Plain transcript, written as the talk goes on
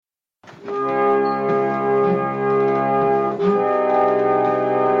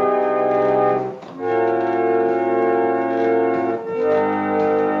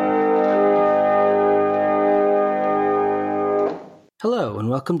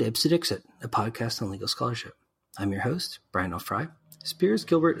welcome to Ipse Dixit, a podcast on legal scholarship. I'm your host, Brian L. Fry, Spears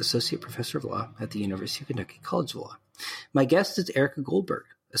Gilbert Associate Professor of Law at the University of Kentucky College of Law. My guest is Erica Goldberg,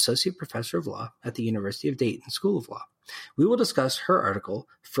 Associate Professor of Law at the University of Dayton School of Law. We will discuss her article,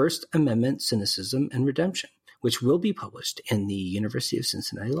 First Amendment Cynicism and Redemption, which will be published in the University of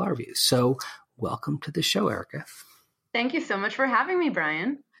Cincinnati Law Review. So welcome to the show, Erica. Thank you so much for having me,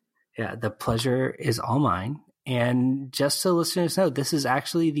 Brian. Yeah, the pleasure is all mine. And just so listeners know, this is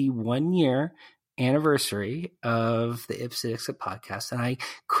actually the 1-year anniversary of the Ipse Dixit podcast. And I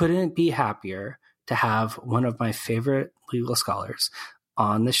couldn't be happier to have one of my favorite legal scholars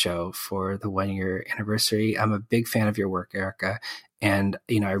on the show for the 1-year anniversary. I'm a big fan of your work, Erica. And,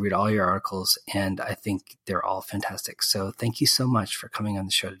 I read all your articles and I think they're all fantastic. So thank you so much for coming on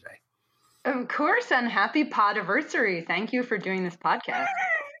the show today. Of course, and happy podiversary. Thank you for doing this podcast.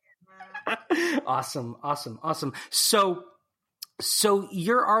 Awesome. So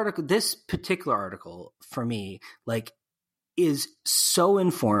your article, this particular article for me, is so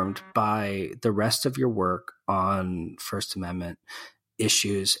informed by the rest of your work on First Amendment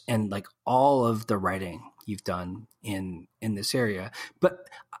issues and all of the writing you've done in this area. But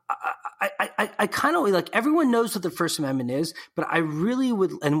I kind of everyone knows what the First Amendment is, but I really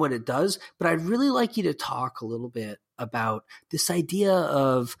would, and what it does, but I'd really like you to talk a little bit about this idea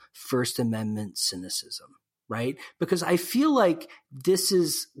of First Amendment cynicism, right? Because I feel like this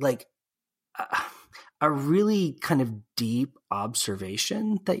is a really kind of deep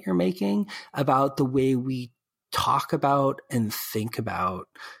observation that you're making about the way we talk about and think about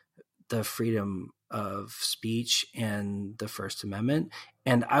the freedom of speech and the First Amendment.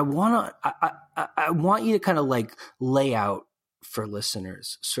 And I want you to kind of lay out for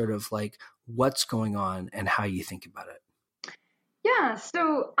listeners sort of what's going on and how you think about it. Yeah,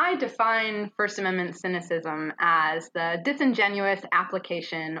 so I define First Amendment cynicism as the disingenuous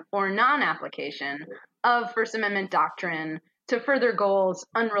application or non-application of First Amendment doctrine to further goals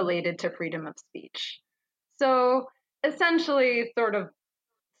unrelated to freedom of speech. So essentially sort of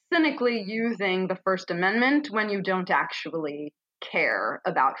cynically using the First Amendment when you don't actually care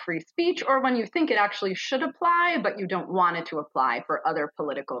about free speech or when you think it actually should apply, but you don't want it to apply for other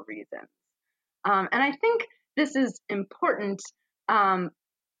political reasons. And I think this is important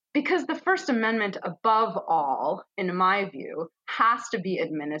because the First Amendment, above all, in my view, has to be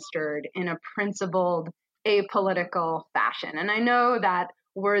administered in a principled, apolitical fashion. And I know that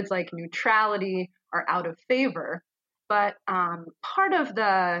words like neutrality are out of favor, but part of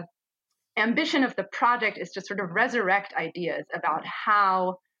the ambition of the project is to sort of resurrect ideas about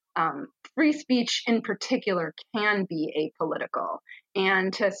how free speech in particular can be apolitical,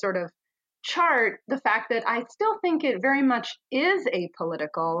 and to sort of chart the fact that I still think it very much is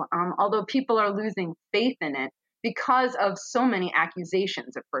apolitical, although people are losing faith in it because of so many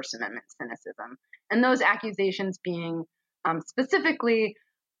accusations of First Amendment cynicism. And those accusations being specifically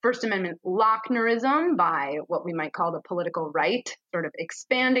First Amendment Lochnerism by what we might call the political right, sort of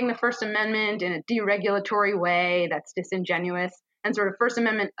expanding the First Amendment in a deregulatory way that's disingenuous, and sort of First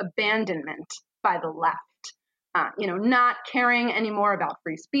Amendment abandonment by the left. Not caring anymore about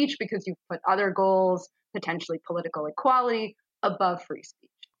free speech because you've put other goals, potentially political equality, above free speech.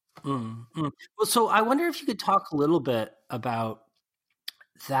 Mm-hmm. Well, so I wonder if you could talk a little bit about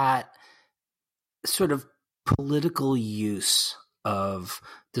that sort of political use of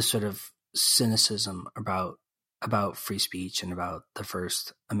the sort of cynicism about free speech and about the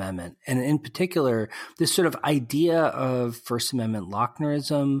First Amendment. And in particular, this sort of idea of First Amendment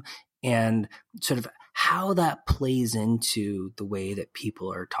Lochnerism and sort of how that plays into the way that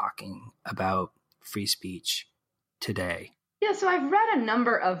people are talking about free speech today. Yeah, so I've read a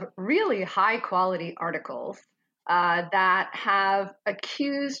number of really high quality articles that have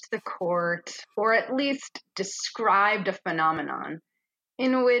accused the court, or at least described a phenomenon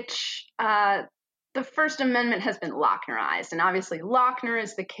in which the First Amendment has been Lochnerized. And obviously Lochner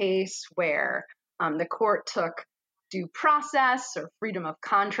is the case where the court took due process or freedom of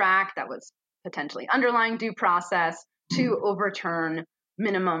contract that was potentially underlying due process to overturn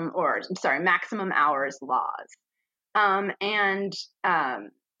maximum hours laws.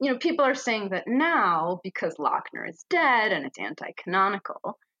 People are saying that now, because Lochner is dead and it's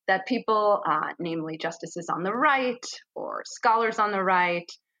anti-canonical, that people, namely justices on the right or scholars on the right,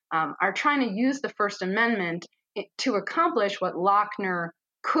 are trying to use the First Amendment to accomplish what Lochner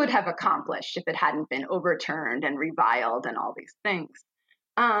could have accomplished if it hadn't been overturned and reviled and all these things.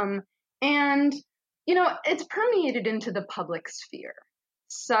 It's permeated into the public sphere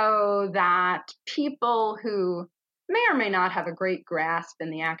so that people who may or may not have a great grasp in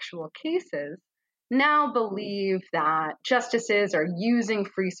the actual cases now believe that justices are using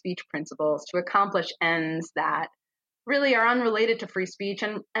free speech principles to accomplish ends that really are unrelated to free speech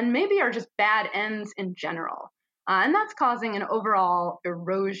and maybe are just bad ends in general. And that's causing an overall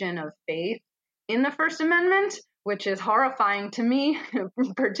erosion of faith in the First Amendment, which is horrifying to me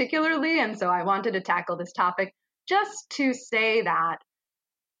particularly. And so I wanted to tackle this topic just to say that,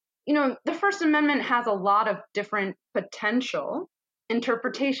 the First Amendment has a lot of different potential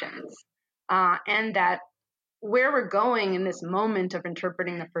interpretations, and that where we're going in this moment of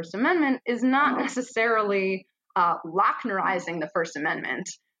interpreting the First Amendment is not necessarily Lochnerizing the First Amendment,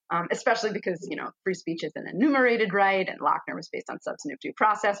 especially because, free speech is an enumerated right, and Lochner was based on substantive due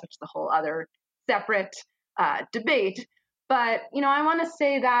process, which is a whole other separate debate. But, I want to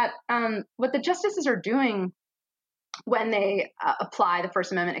say that what the justices are doing when they apply the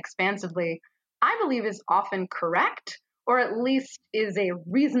First Amendment expansively, I believe is often correct, or at least is a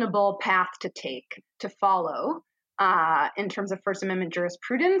reasonable path to follow in terms of First Amendment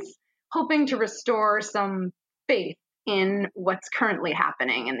jurisprudence, hoping to restore some faith in what's currently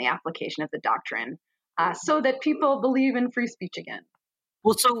happening in the application of the doctrine, so that people believe in free speech again.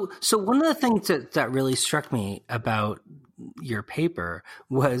 Well, so one of the things that really struck me about your paper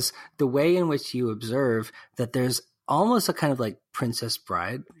was the way in which you observe that there's almost a kind of like Princess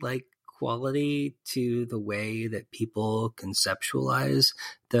Bride like quality to the way that people conceptualize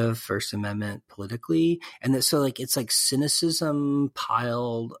the First Amendment politically. And that, so like, it's like cynicism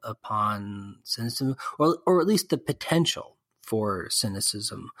piled upon cynicism, or at least the potential for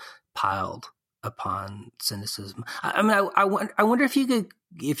cynicism piled upon cynicism. I mean, I wonder if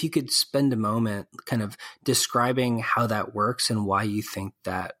you could spend a moment kind of describing how that works and why you think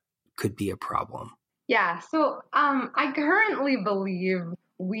that could be a problem. Yeah, so I currently believe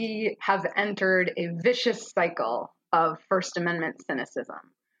we have entered a vicious cycle of First Amendment cynicism,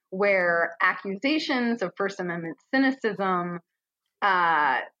 where accusations of First Amendment cynicism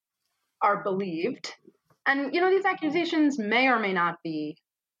are believed. And, these accusations may or may not be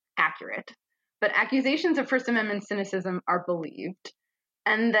accurate, but accusations of First Amendment cynicism are believed.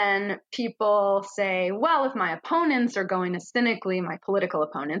 And then people say, well, if my opponents are going to cynically, my political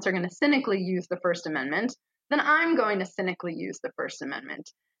opponents are going to cynically use the First Amendment, then I'm going to cynically use the First Amendment.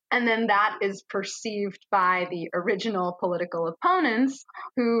 And then that is perceived by the original political opponents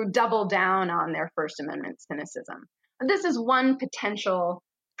who double down on their First Amendment cynicism. This is one potential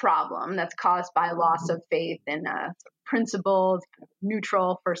problem that's caused by loss of faith in a principled,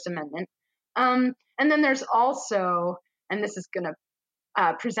 neutral First Amendment. And then there's also, and this is going to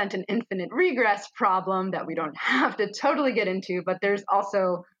present an infinite regress problem that we don't have to totally get into, but there's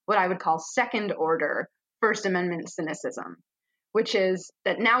also what I would call second order First Amendment cynicism, which is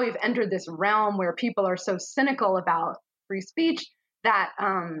that now we've entered this realm where people are so cynical about free speech that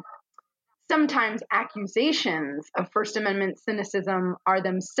sometimes accusations of First Amendment cynicism are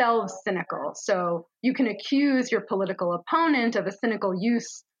themselves cynical. So you can accuse your political opponent of a cynical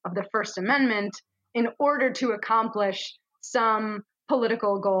use of the First Amendment in order to accomplish some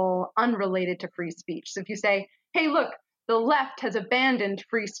political goal unrelated to free speech. So if you say, hey, look, the left has abandoned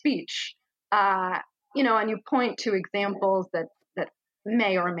free speech, and you point to examples that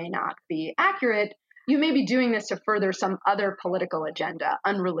may or may not be accurate, you may be doing this to further some other political agenda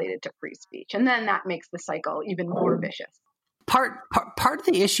unrelated to free speech. And then that makes the cycle even more vicious. Part of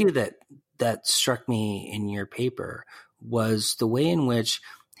the issue that struck me in your paper was the way in which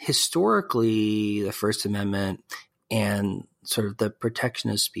historically the First Amendment and sort of the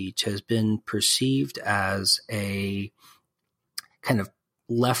protection of speech has been perceived as a kind of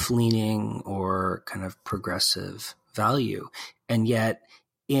left-leaning or kind of progressive value. And yet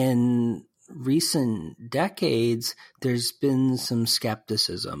in recent decades, there's been some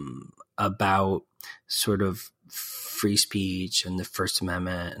skepticism about sort of free speech and the First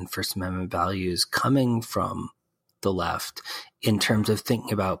Amendment and First Amendment values coming from the left in terms of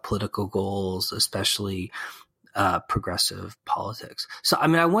thinking about political goals, especially progressive politics. So, I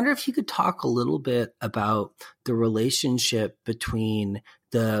mean, I wonder if you could talk a little bit about the relationship between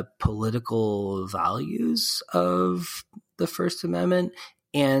the political values of the First Amendment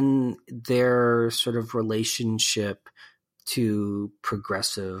and their sort of relationship to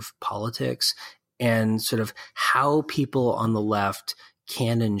progressive politics, and sort of how people on the left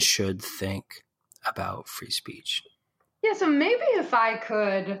can and should think about free speech. Yeah, so maybe if I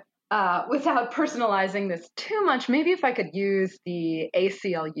could, without personalizing this too much, maybe if I could use the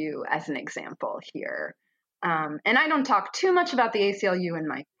ACLU as an example here. And I don't talk too much about the ACLU in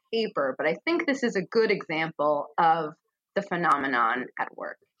my paper, but I think this is a good example of the phenomenon at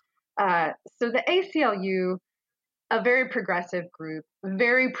work. So the ACLU a very progressive group,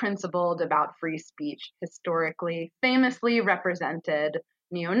 very principled about free speech historically, famously represented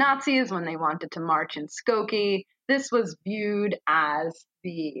neo-Nazis when they wanted to march in Skokie. This was viewed as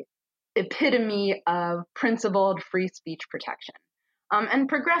the epitome of principled free speech protection. And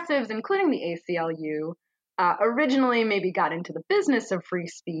progressives, including the ACLU, originally maybe got into the business of free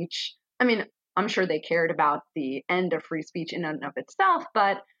speech. I mean, I'm sure they cared about the end of free speech in and of itself,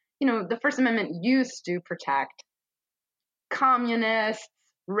 but the First Amendment used to protect communists,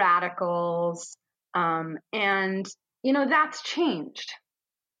 radicals, and that's changed.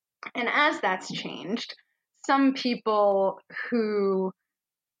 And as that's changed, some people who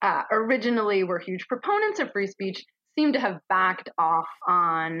originally were huge proponents of free speech seem to have backed off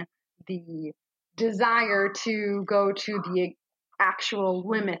on the desire to go to the actual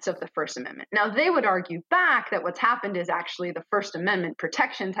limits of the First Amendment. Now, they would argue back that what's happened is actually the First Amendment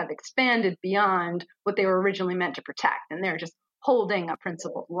protections have expanded beyond what they were originally meant to protect, and they're just holding a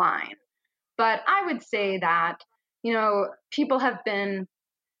principled line. But I would say that, people have been,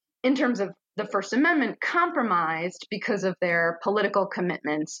 in terms of the First Amendment, compromised because of their political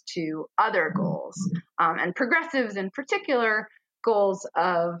commitments to other goals, and progressives in particular, goals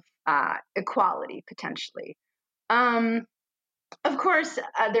of equality, potentially. Of course,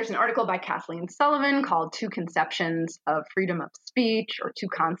 there's an article by Kathleen Sullivan called Two Conceptions of Freedom of Speech, or Two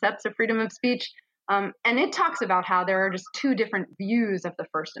Concepts of Freedom of Speech. And it talks about how there are just two different views of the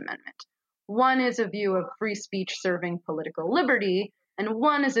First Amendment. One is a view of free speech serving political liberty, and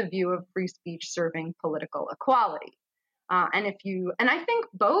one is a view of free speech serving political equality. And I think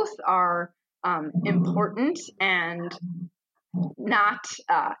both are important and not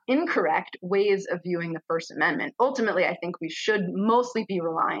incorrect ways of viewing the First Amendment. Ultimately, I think we should mostly be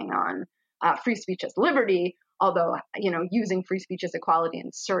relying on free speech as liberty, although, using free speech as equality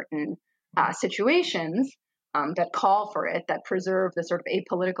in certain situations that call for it, that preserve the sort of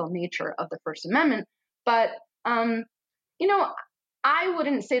apolitical nature of the First Amendment. But, I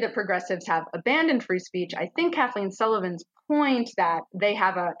wouldn't say that progressives have abandoned free speech. I think Kathleen Sullivan's point that they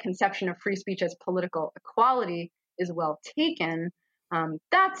have a conception of free speech as political equality is well taken.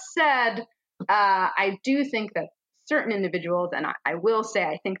 That said, I do think that certain individuals, and I will say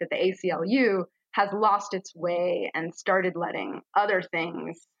I think that the ACLU has lost its way and started letting other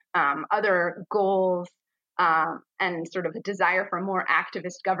things, other goals, and sort of a desire for a more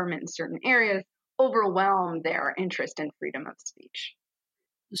activist government in certain areas overwhelm their interest in freedom of speech.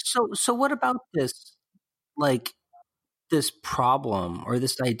 So what about this, this problem or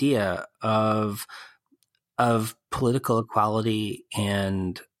this idea of political equality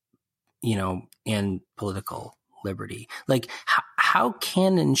and political liberty? How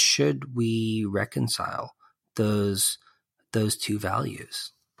can and should we reconcile those two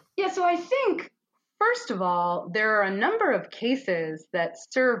values? Yeah, so I think, first of all, there are a number of cases that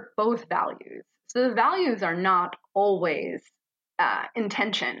serve both values. So the values are not always in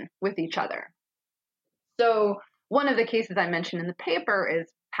tension with each other. So one of the cases I mentioned in the paper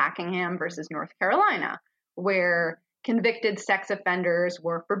is Packingham versus North Carolina, where convicted sex offenders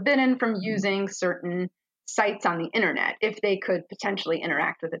were forbidden from using certain sites on the internet if they could potentially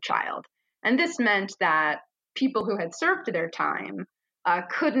interact with a child. And this meant that people who had served their time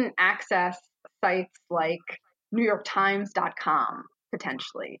couldn't access sites like NewYorkTimes.com,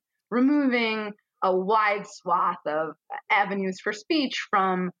 potentially, removing a wide swath of avenues for speech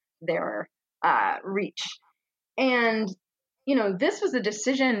from their reach. And, this was a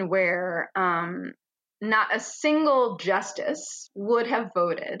decision where not a single justice would have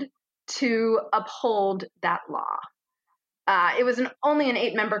voted to uphold that law. It was only an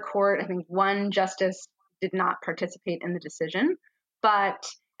 8-member court. I think one justice did not participate in the decision, but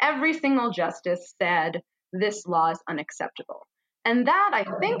every single justice said this law is unacceptable. And that, I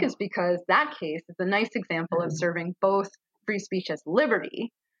think, is because that case is a nice example of serving both free speech as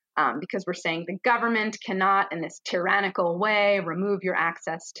liberty, because we're saying the government cannot, in this tyrannical way, remove your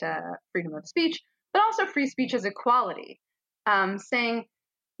access to freedom of speech, but also free speech as equality, saying,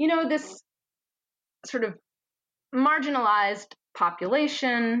 this sort of marginalized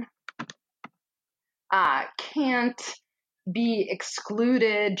population can't be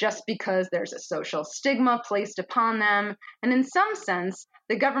excluded just because there's a social stigma placed upon them. And in some sense,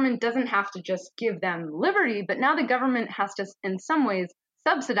 the government doesn't have to just give them liberty, but now the government has to, in some ways,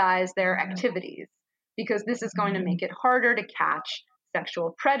 subsidize their activities, because this is going to make it harder to catch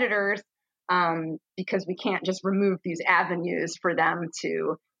sexual predators, because we can't just remove these avenues for them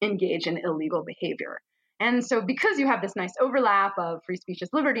to engage in illegal behavior. And so because you have this nice overlap of free speech as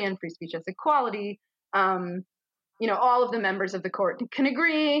liberty and free speech as equality, all of the members of the court can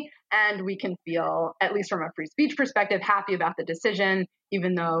agree, and we can feel, at least from a free speech perspective, happy about the decision,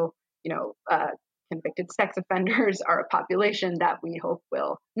 even though, convicted sex offenders are a population that we hope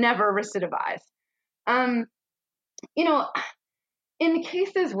will never recidivize. In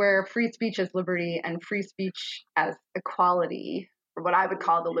cases where free speech as liberty and free speech as equality, or what I would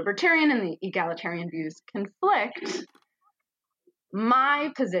call the libertarian and the egalitarian views, conflict,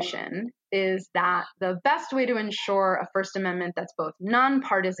 my position is that the best way to ensure a First Amendment that's both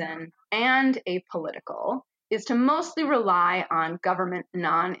nonpartisan and apolitical is to mostly rely on government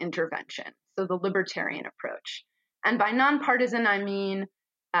non-intervention, so the libertarian approach. And by nonpartisan, I mean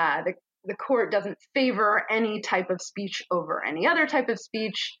the court doesn't favor any type of speech over any other type of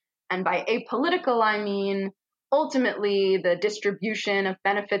speech. And by apolitical, I mean ultimately the distribution of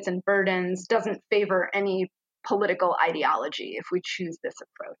benefits and burdens doesn't favor any political ideology if we choose this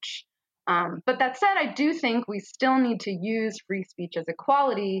approach. But that said, I do think we still need to use free speech as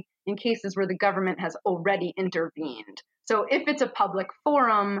equality in cases where the government has already intervened. So if it's a public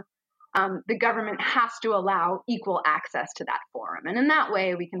forum, the government has to allow equal access to that forum. And in that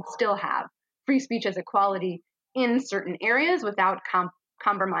way, we can still have free speech as equality in certain areas without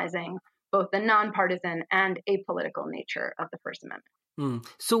compromising both the nonpartisan and apolitical nature of the First Amendment.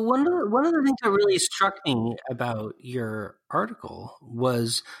 So one of the things that really struck me about your article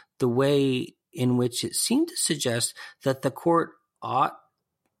was the way in which it seemed to suggest that the court ought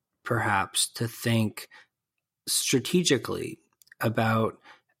perhaps to think strategically about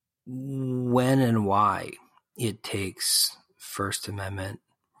when and why it takes First Amendment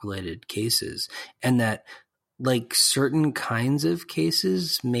related cases, and that certain kinds of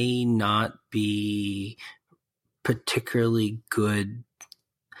cases may not be particularly good,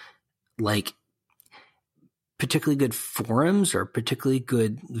 particularly good forums or particularly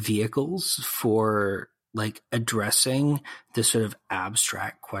good vehicles for addressing the sort of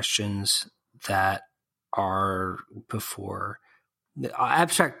abstract questions that are before the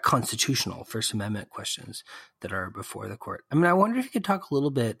abstract constitutional First Amendment questions that are before the court. I mean, I wonder if you could talk a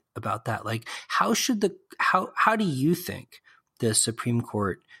little bit about that. How do you think the Supreme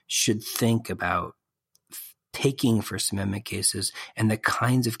Court should think about taking First Amendment cases and the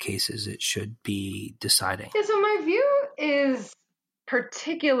kinds of cases it should be deciding? Yeah, so my view is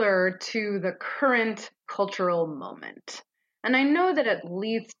particular to the current cultural moment. And I know that at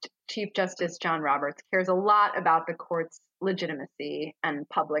least Chief Justice John Roberts cares a lot about the court's legitimacy and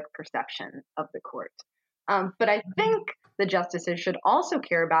public perception of the court. But I think the justices should also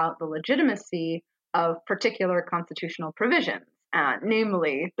care about the legitimacy of particular constitutional provisions,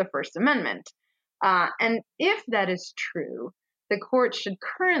 namely the First Amendment. And if that is true, the court should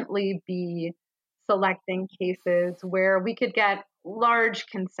currently be selecting cases where we could get large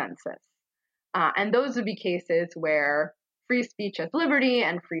consensus. And those would be cases where free speech as liberty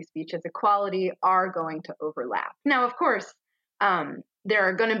and free speech as equality are going to overlap. Now, of course, there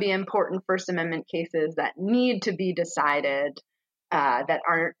are going to be important First Amendment cases that need to be decided that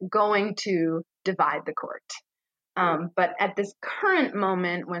are going to divide the court. But at this current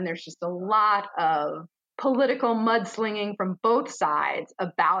moment, when there's just a lot of political mudslinging from both sides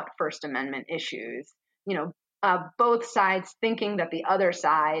about First Amendment issues, both sides thinking that the other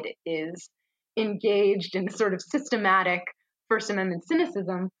side is engaged in sort of systematic First Amendment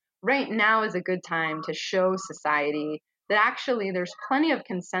cynicism, right now is a good time to show society that actually there's plenty of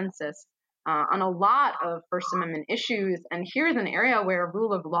consensus on a lot of First Amendment issues. And here's an area where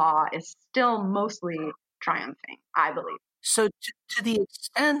rule of law is still mostly triumphing, I believe. So to the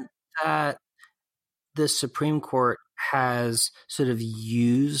extent that the Supreme Court has sort of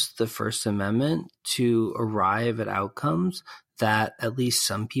used the First Amendment to arrive at outcomes that at least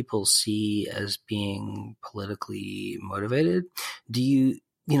some people see as being politically motivated, do you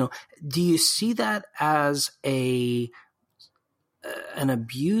see that as an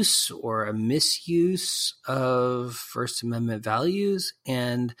abuse or a misuse of First Amendment values?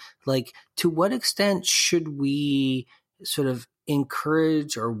 And to what extent should we sort of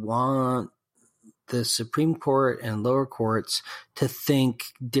encourage or want the Supreme Court and lower courts to think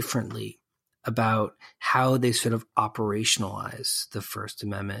differently about how they sort of operationalize the First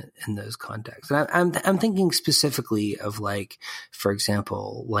Amendment in those contexts? And I'm thinking specifically of for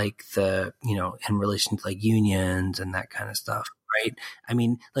example, in relation to unions and that kind of stuff, right? I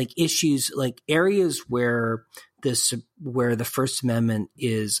mean, issues, areas where the First Amendment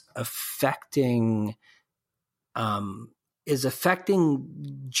is affecting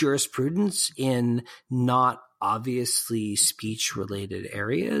jurisprudence in not obviously speech-related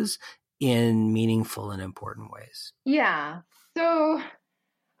areas in meaningful and important ways. Yeah. So,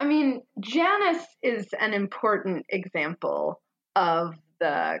 mean, Janus is an important example of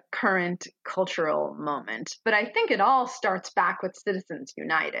the current cultural moment, but I think it all starts back with Citizens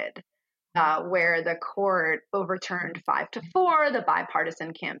United, where the court overturned 5-4, the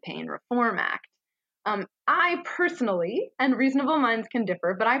Bipartisan Campaign Reform Act. I personally, and reasonable minds can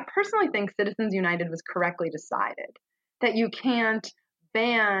differ, but I personally think Citizens United was correctly decided, that you can't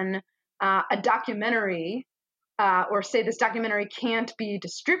ban a documentary or say this documentary can't be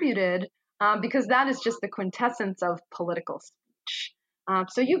distributed because that is just the quintessence of political speech.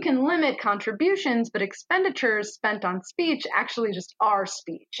 So you can limit contributions, but expenditures spent on speech actually just are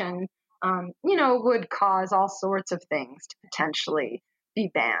speech and, would cause all sorts of things to potentially be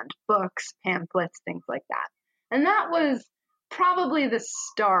banned, books, pamphlets, things like that. And that was probably the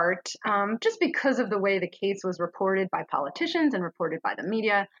start, just because of the way the case was reported by politicians and reported by the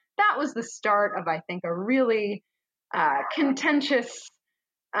media. That was the start of, I think, a really contentious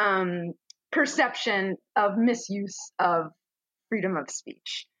perception of misuse of freedom of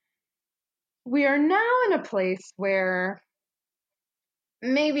speech. We are now in a place where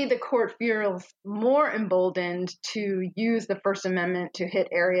maybe the court feels more emboldened to use the First Amendment to hit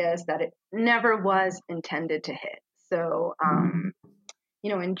areas that it never was intended to hit. So,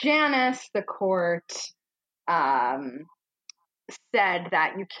 in Janus, the court said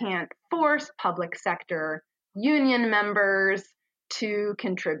that you can't force public sector union members to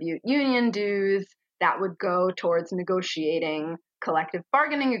contribute union dues that would go towards negotiating collective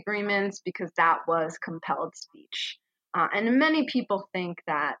bargaining agreements because that was compelled speech. And many people think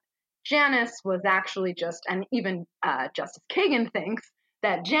that Janus was actually just, and even Justice Kagan thinks,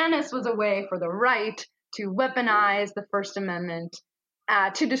 that Janus was a way for the right to weaponize the First Amendment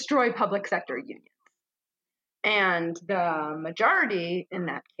to destroy public sector unions. And the majority in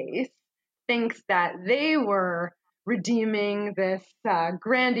that case thinks that they were redeeming this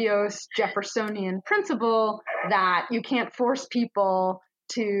grandiose Jeffersonian principle that you can't force people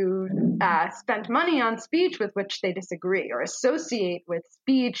to spend money on speech with which they disagree or associate with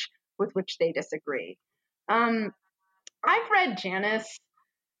speech with which they disagree. I've read Janus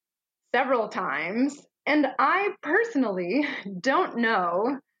several times, and I personally don't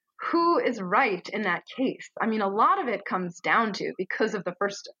know who is right in that case. I mean, a lot of it comes down to, because of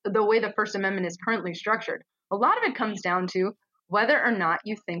the way the First Amendment is currently structured, a lot of it comes down to whether or not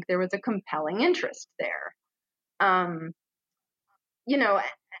you think there was a compelling interest there. And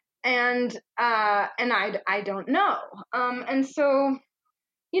I don't know. And so,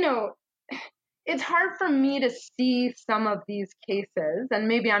 it's hard for me to see some of these cases, and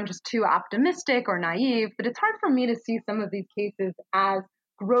maybe I'm just too optimistic or naive, but it's hard for me to see some of these cases as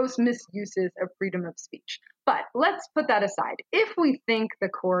gross misuses of freedom of speech. But let's put that aside. If we think the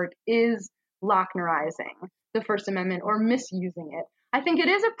court is Lochnerizing the First Amendment or misusing it, I think it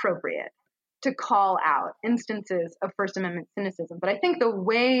is appropriate to call out instances of First Amendment cynicism. But I think the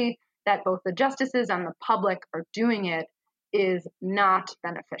way that both the justices and the public are doing it is not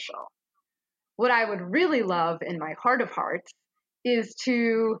beneficial. What I would really love in my heart of hearts is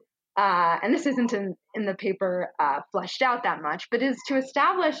to, and this isn't in the paper fleshed out that much, but is to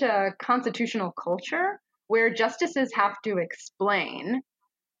establish a constitutional culture where justices have to explain,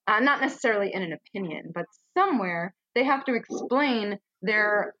 not necessarily in an opinion, but somewhere they have to explain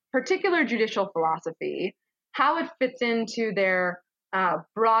their particular judicial philosophy, how it fits into their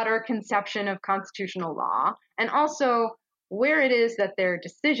broader conception of constitutional law, and also where it is that their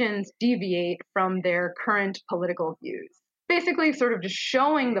decisions deviate from their current political views. Basically, sort of just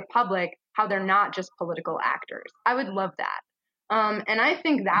showing the public how they're not just political actors. I would love that. And I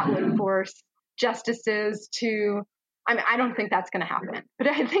think that would force justices to, I don't think that's going to happen, but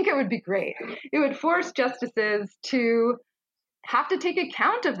I think it would be great. It would force justices to have to take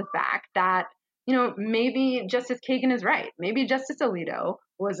account of the fact that, maybe Justice Kagan is right. Maybe Justice Alito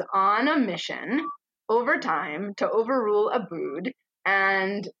was on a mission over time to overrule Abood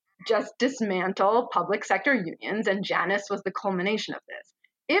and just dismantle public sector unions, and Janus was the culmination of this.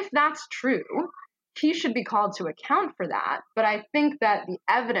 If that's true, he should be called to account for that, but I think that the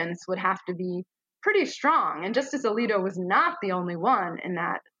evidence would have to be pretty strong, and Justice Alito was not the only one in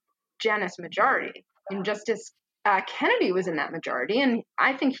that Janus majority. And Justice Kennedy was in that majority, and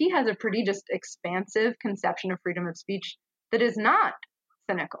I think he has a pretty just expansive conception of freedom of speech that is not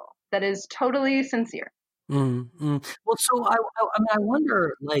cynical, that is totally sincere. Mm-hmm. Well, so I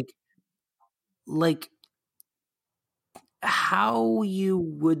wonder, like how you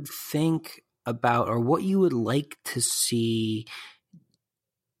would think about, or what you would like to see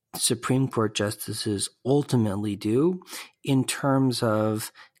Supreme Court justices ultimately do in terms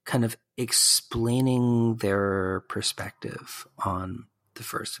of kind of explaining their perspective on the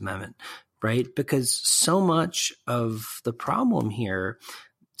First Amendment, right? Because so much of the problem here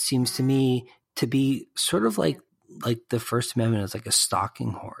seems to me to be sort of like the First Amendment is like a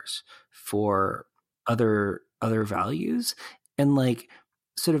stalking horse for other values. And like,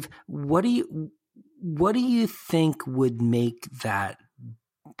 sort of, what do you think would make that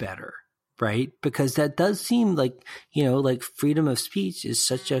better? Right? Because that does seem like, like freedom of speech is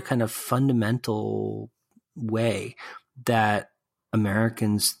such a kind of fundamental way that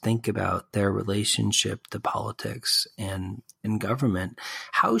Americans think about their relationship to politics and government.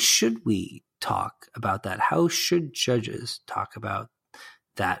 How should we talk about that? How should judges talk about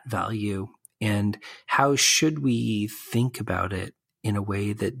that value? And how should we think about it in a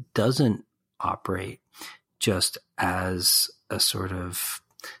way that doesn't operate just as a sort of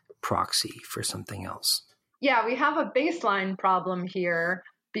proxy for something else? Yeah, we have a baseline problem here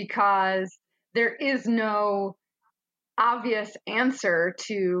because there is no obvious answer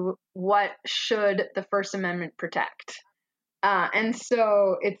to what should the First Amendment protect. And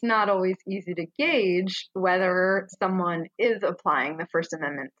so it's not always easy to gauge whether someone is applying the First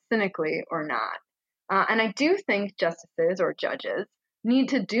Amendment cynically or not. And I do think justices or judges need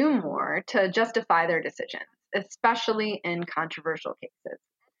to do more to justify their decisions, especially in controversial cases.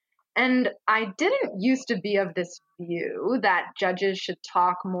 And I didn't used to be of this view that judges should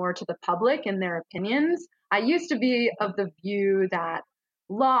talk more to the public in their opinions. I used to be of the view that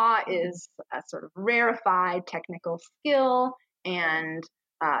law is a sort of rarefied technical skill, and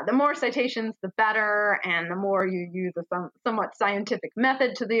the more citations, the better, and the more you use a somewhat scientific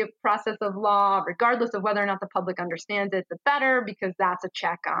method to the process of law, regardless of whether or not the public understands it, the better, because that's a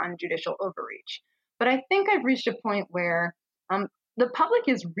check on judicial overreach. But I think I've reached a point where the public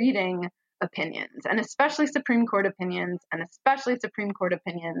is reading opinions, and especially Supreme Court opinions, and especially Supreme Court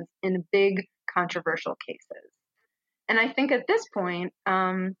opinions in big controversial cases. And I think at this point,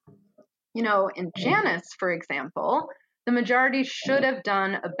 in Janus, for example, the majority should have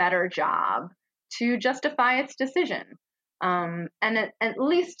done a better job to justify its decision. And at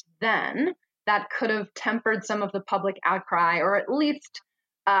least then, that could have tempered some of the public outcry, or at least,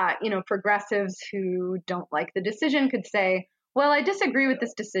 progressives who don't like the decision could say, well, I disagree with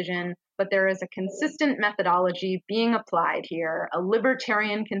this decision, but there is a consistent methodology being applied here, a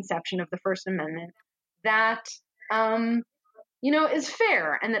libertarian conception of the First Amendment that, is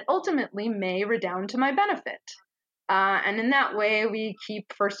fair and that ultimately may redound to my benefit. And in that way, we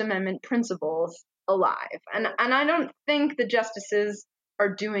keep First Amendment principles alive. And I don't think the justices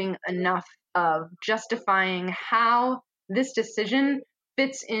are doing enough of justifying how this decision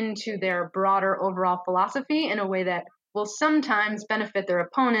fits into their broader overall philosophy in a way that will sometimes benefit their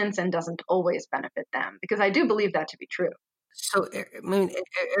opponents and doesn't always benefit them, because I do believe that to be true. So,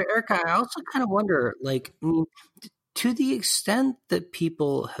 Erica, I also kind of wonder, to the extent that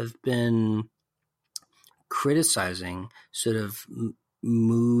people have been criticizing sort of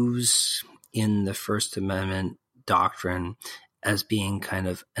moves in the First Amendment doctrine as being kind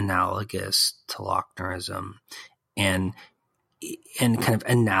of analogous to Lochnerism, and kind of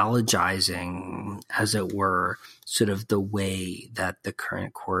analogizing, as it were, sort of the way that the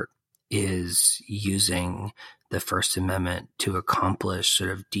current court is using the First Amendment to accomplish sort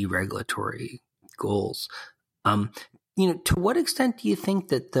of deregulatory goals. To what extent do you think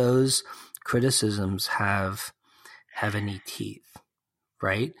that those criticisms have any teeth,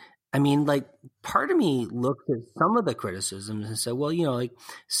 right? I mean, part of me looked at some of the criticisms and said, well,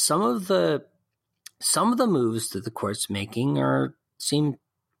 some of the moves that the court's making seem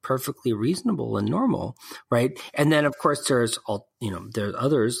perfectly reasonable and normal, right? And then, of course, there's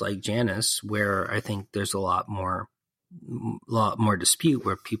others like Janus where I think there's a lot more dispute,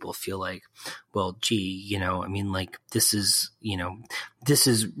 where people feel like, well, gee, this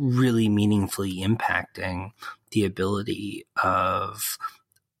is really meaningfully impacting the ability of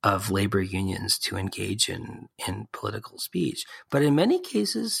labor unions to engage in political speech. But in many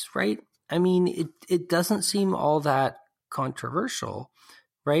cases, right, I mean, it doesn't seem all that controversial,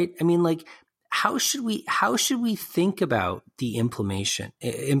 right? I mean, how should we think about the implementation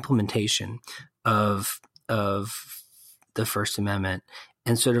of the First Amendment,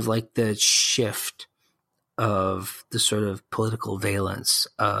 and sort of the shift of the sort of political valence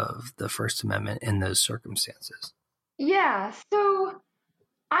of the First Amendment in those circumstances? Yeah, so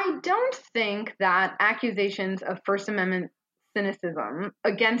I don't think that accusations of First Amendment cynicism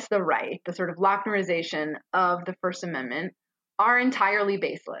against the right, the sort of Lochnerization of the First Amendment, are entirely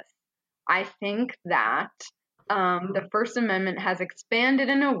baseless. I think that the First Amendment has expanded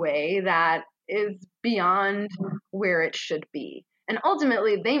in a way that is beyond where it should be. And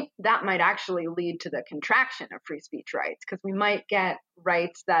ultimately, that might actually lead to the contraction of free speech rights, because we might get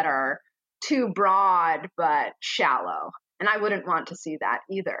rights that are too broad but shallow. And I wouldn't want to see that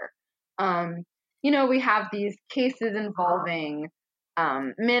either. We have these cases involving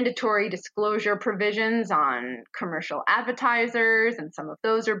mandatory disclosure provisions on commercial advertisers, and some of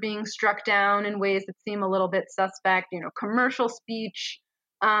those are being struck down in ways that seem a little bit suspect. Commercial speech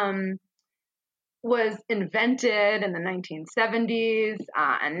was invented in the 1970s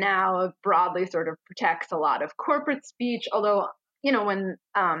and now broadly sort of protects a lot of corporate speech, although, when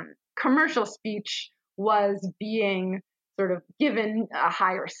commercial speech was being sort of given a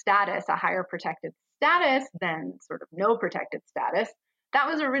higher protected status than sort of no protected status, that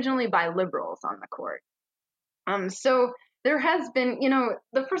was originally by liberals on the court. So there has been,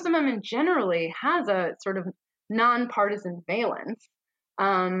 the First Amendment generally has a sort of nonpartisan valence,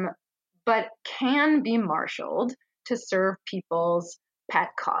 but can be marshaled to serve people's pet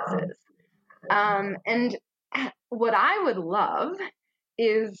causes. And what I would love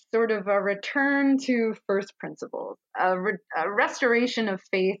is sort of a return to first principles, a restoration of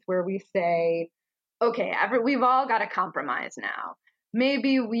faith where we say, okay, we've all got to compromise now.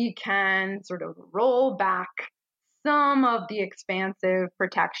 Maybe we can sort of roll back some of the expansive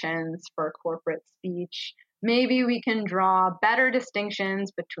protections for corporate speech. Maybe we can draw better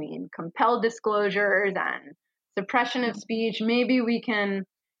distinctions between compelled disclosures and suppression of speech. Maybe we can,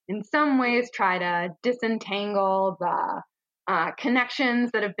 in some ways, try to disentangle the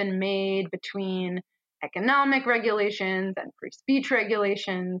connections that have been made between economic regulations and free speech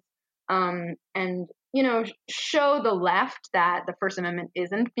regulations, and show the left that the First Amendment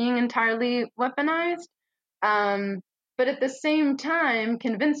isn't being entirely weaponized, but at the same time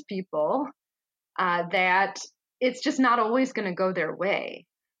convince people that it's just not always going to go their way.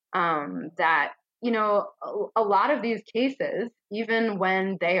 That a lot of these cases, even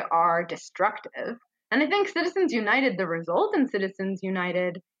when they are destructive, and I think Citizens United, the result in Citizens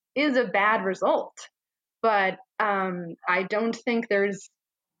United is a bad result, but I don't think there's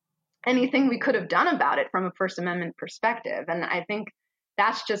anything we could have done about it from a First Amendment perspective. And I think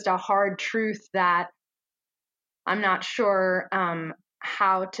that's just a hard truth that I'm not sure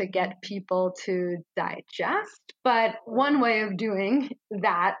how to get people to digest. But one way of doing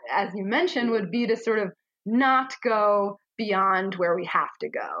that, as you mentioned, would be to sort of not go beyond where we have to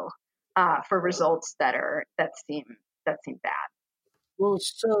go for results that seem bad. Well,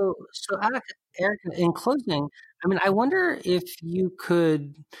 so Erica, in closing, I mean, I wonder if you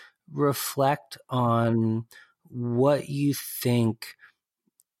could reflect on what you think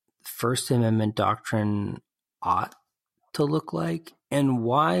First Amendment doctrine ought to look like, and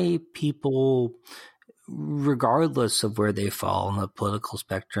why people, regardless of where they fall on the political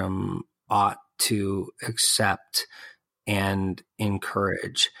spectrum, ought to accept and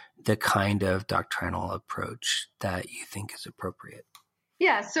encourage the kind of doctrinal approach that you think is appropriate.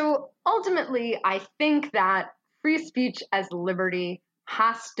 Yeah, so ultimately, I think that free speech as liberty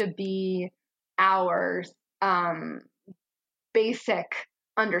has to be our basic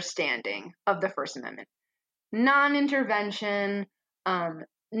understanding of the First Amendment. Non-intervention,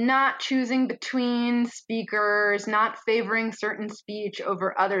 not choosing between speakers, not favoring certain speech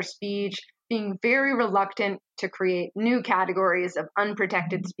over other speech, being very reluctant to create new categories of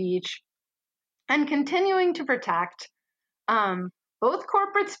unprotected speech, and continuing to protect both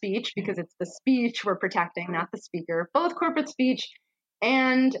corporate speech, because it's the speech we're protecting, not the speaker, both corporate speech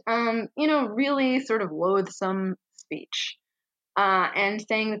and, really sort of loathsome speech, and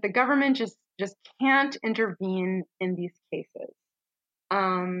saying that the government just can't intervene in these cases.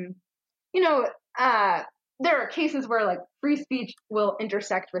 There are cases where like free speech will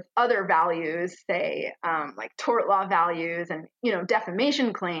intersect with other values, say like tort law values, and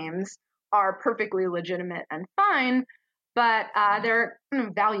defamation claims are perfectly legitimate and fine, but they're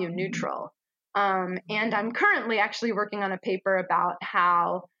value neutral. And I'm currently actually working on a paper about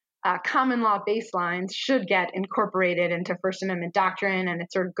how common law baselines should get incorporated into First Amendment doctrine, and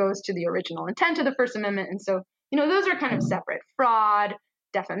it sort of goes to the original intent of the First Amendment. And so, those are kind of separate. Fraud,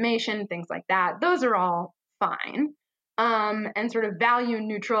 defamation, things like that, those are all fine. And sort of value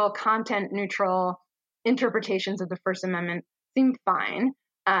neutral, content neutral interpretations of the First Amendment seem fine.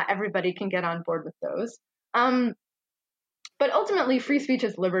 Everybody can get on board with those. But ultimately, free speech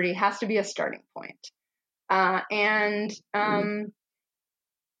as liberty has to be a starting point.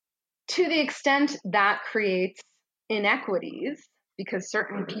 To the extent that creates inequities, because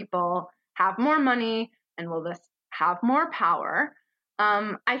certain people have more money and will thus have more power,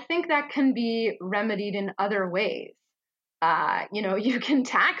 I think that can be remedied in other ways. You can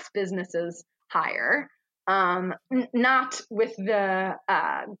tax businesses higher, not with the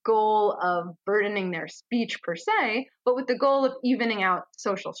goal of burdening their speech per se, but with the goal of evening out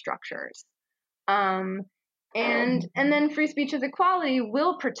social structures. And then free speech as equality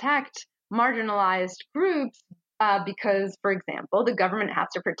will protect marginalized groups because, for example, the government has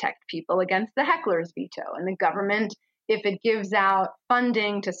to protect people against the heckler's veto. And the government, if it gives out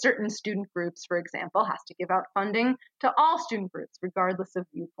funding to certain student groups, for example, has to give out funding to all student groups, regardless of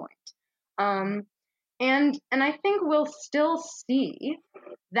viewpoint. And I think we'll still see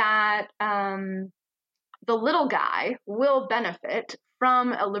that the little guy will benefit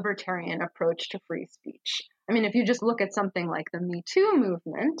from a libertarian approach to free speech. I mean, if you just look at something like the Me Too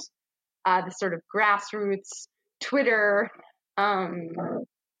movement, the sort of grassroots Twitter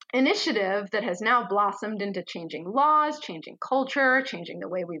initiative that has now blossomed into changing laws, changing culture, changing the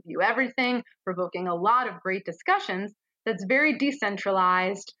way we view everything, provoking a lot of great discussions, that's very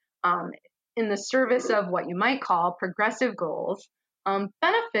decentralized, in the service of what you might call progressive goals,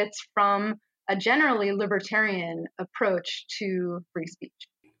 benefits from a generally libertarian approach to free speech.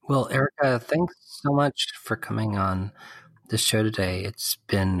 Well, Erica, thanks so much for coming on the show today. It's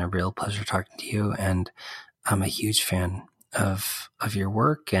been a real pleasure talking to you, and I'm a huge fan of your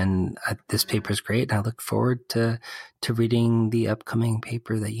work, and this paper is great, and I look forward to reading the upcoming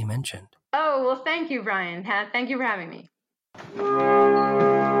paper that you mentioned. Oh, well, thank you, Brian. Thank you for having me.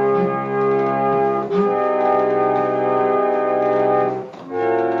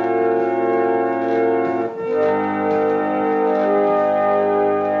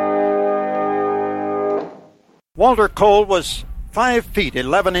 Walter Cole was 5 feet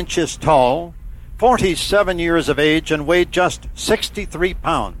 11 inches tall, 47 years of age, and weighed just 63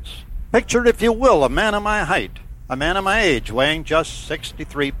 pounds. Picture, if you will, a man of my height, a man of my age, weighing just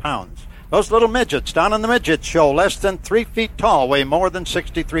 63 pounds. Those little midgets down in the midget show, less than 3 feet tall, weigh more than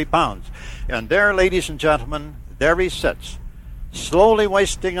 63 pounds. And there, ladies and gentlemen, there he sits, slowly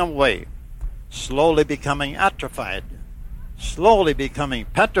wasting away, slowly becoming atrophied, slowly becoming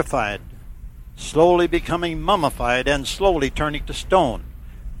petrified, slowly becoming mummified, and slowly turning to stone,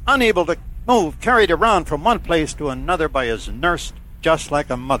 unable to move, carried around from one place to another by his nurse, just like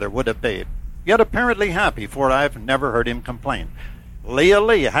a mother would a babe, yet apparently happy, for I've never heard him complain. Leah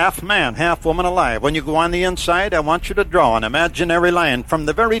Lee, half man, half woman alive. When you go on the inside, I want you to draw an imaginary line from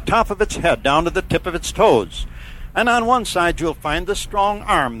the very top of its head down to the tip of its toes. And on one side you'll find the strong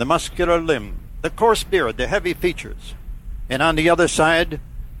arm, the muscular limb, the coarse beard, the heavy features. And on the other side,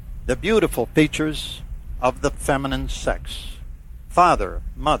 the beautiful features of the feminine sex. Father,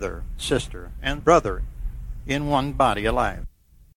 mother, sister, and brother in one body alive.